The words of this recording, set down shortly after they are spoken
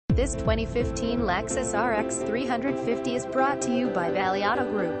This 2015 Lexus RX 350 is brought to you by Valley Auto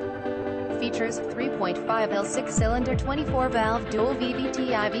Group. Features 3.5L 6-cylinder 24-valve dual VVT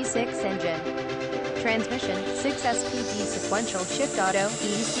IV6 engine. Transmission, 6-SPD sequential shift auto,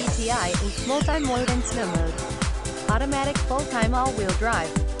 ECTI, multi-mode and snow mode. Automatic full-time all-wheel drive.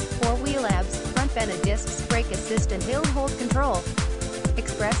 4-wheel ABS, front bended discs, brake assist and hill hold control.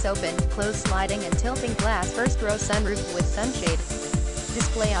 Express open, closed sliding and tilting glass first row sunroof with sunshade.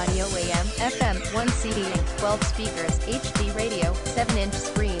 Display audio AM, FM, 1 CD and 12 speakers, HD radio, 7-inch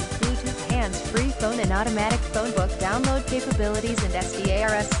screen, Bluetooth hands-free phone and automatic phone book download capabilities and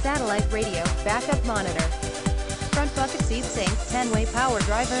SDARS satellite radio, backup monitor. Front bucket seat sync, 10-way power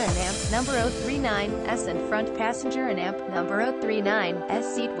driver and amp, number 039S and front passenger and amp, number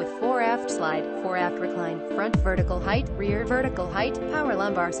 039S seat with 4 aft slide, 4 aft recline, front vertical height, rear vertical height, power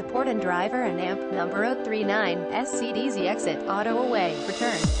lumbar support and driver and amp, number 039S seat easy exit, auto away,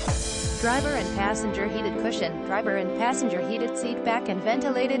 return. Driver and passenger heated cushion, driver and passenger heated seat back and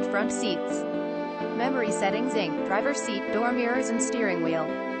ventilated front seats. Memory settings Inc. Driver seat, door mirrors and steering wheel.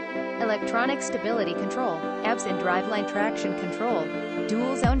 Electronic stability control, ABS and driveline traction control,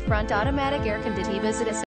 dual zone front automatic air conditioning. Visit us